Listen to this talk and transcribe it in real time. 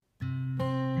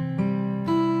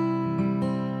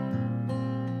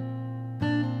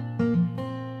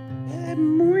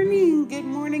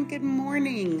morning, good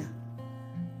morning.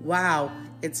 Wow,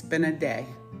 it's been a day,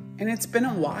 and it's been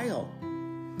a while.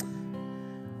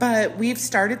 But we've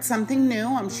started something new.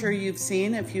 I'm sure you've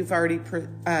seen, if you've already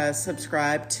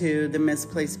subscribed to the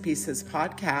Misplaced Pieces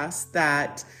podcast,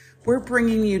 that we're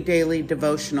bringing you daily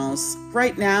devotionals.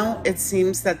 Right now, it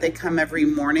seems that they come every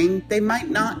morning. They might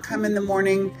not come in the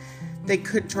morning. They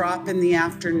could drop in the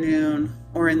afternoon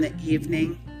or in the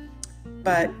evening.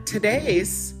 But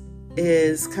today's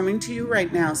is coming to you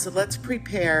right now. So let's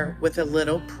prepare with a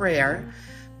little prayer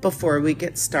before we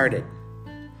get started.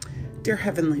 Dear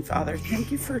Heavenly Father,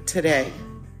 thank you for today.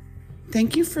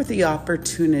 Thank you for the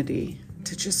opportunity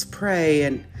to just pray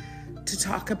and to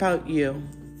talk about you,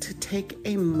 to take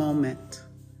a moment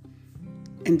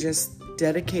and just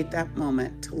dedicate that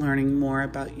moment to learning more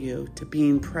about you, to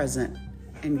being present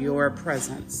in your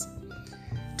presence.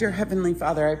 Dear Heavenly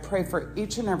Father, I pray for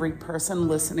each and every person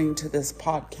listening to this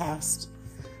podcast.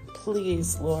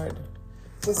 Please, Lord,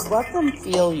 just let them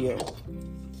feel you.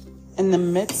 In the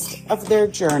midst of their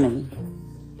journey,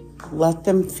 let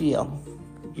them feel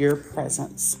your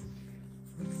presence.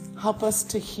 Help us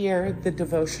to hear the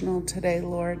devotional today,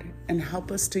 Lord, and help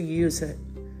us to use it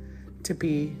to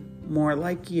be more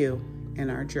like you in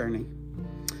our journey.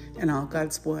 And all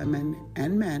God's women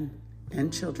and men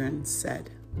and children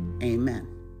said, Amen.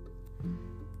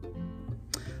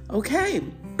 Okay,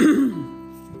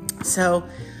 so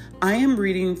I am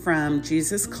reading from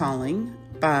Jesus Calling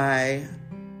by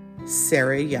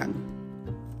Sarah Young.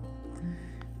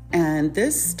 And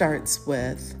this starts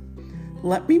with,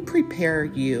 let me prepare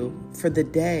you for the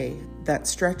day that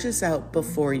stretches out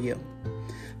before you.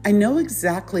 I know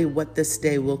exactly what this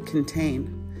day will contain,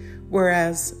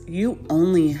 whereas you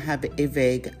only have a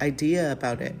vague idea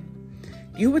about it.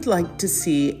 You would like to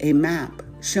see a map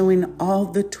showing all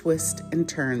the twists and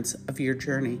turns of your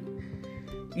journey.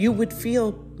 You would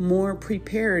feel more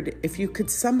prepared if you could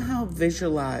somehow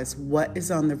visualize what is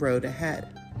on the road ahead.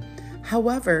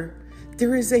 However,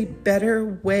 there is a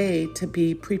better way to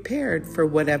be prepared for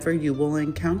whatever you will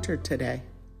encounter today.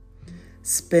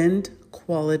 Spend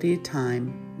quality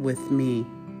time with me.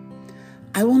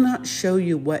 I will not show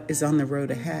you what is on the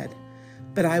road ahead,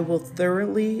 but I will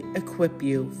thoroughly equip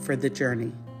you for the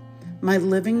journey. My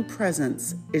living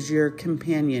presence is your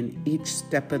companion each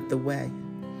step of the way.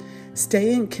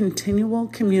 Stay in continual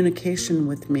communication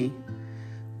with me,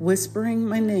 whispering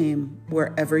my name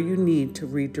wherever you need to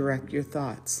redirect your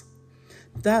thoughts.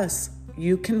 Thus,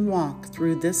 you can walk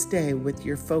through this day with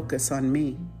your focus on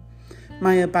me.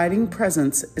 My abiding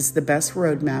presence is the best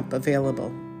roadmap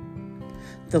available.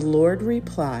 The Lord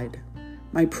replied,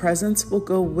 my presence will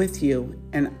go with you,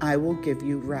 and I will give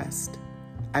you rest.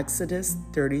 Exodus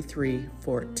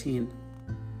 33:14.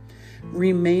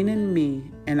 Remain in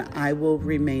me, and I will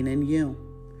remain in you.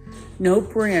 No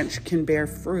branch can bear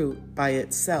fruit by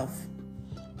itself.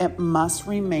 It must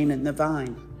remain in the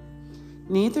vine.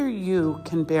 Neither you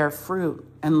can bear fruit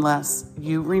unless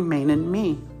you remain in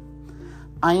me.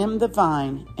 I am the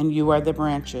vine, and you are the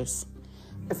branches.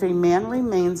 If a man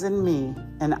remains in me,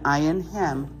 and I in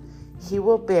him, he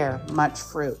will bear much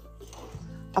fruit.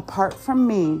 Apart from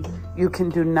me, you can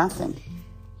do nothing.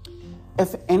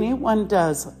 If anyone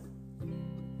does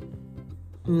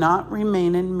not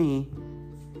remain in me,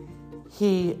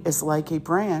 he is like a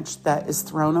branch that is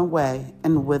thrown away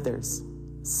and withers.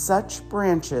 Such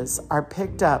branches are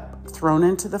picked up, thrown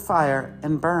into the fire,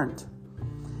 and burned.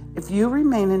 If you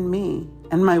remain in me,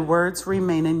 and my words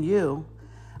remain in you,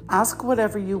 ask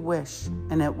whatever you wish,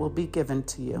 and it will be given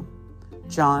to you.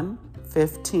 John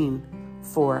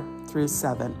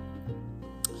 15:4-7.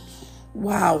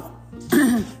 Wow.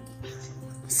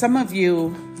 Some of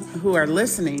you who are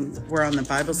listening were on the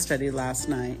Bible study last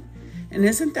night. And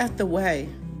isn't that the way?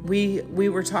 We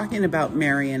were talking about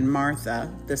Mary and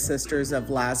Martha, the sisters of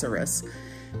Lazarus.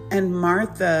 And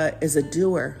Martha is a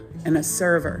doer and a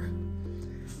server.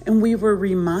 And we were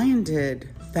reminded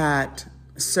that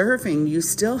serving, you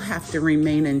still have to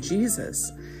remain in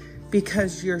Jesus,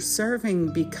 because you're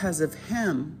serving because of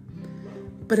him.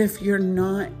 But if you're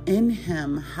not in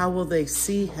him, how will they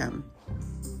see him?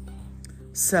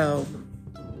 So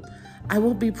I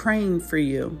will be praying for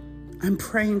you. I'm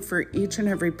praying for each and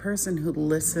every person who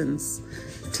listens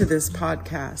to this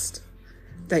podcast,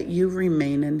 that you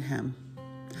remain in him.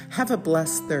 Have a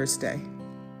blessed Thursday.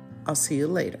 I'll see you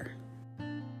later.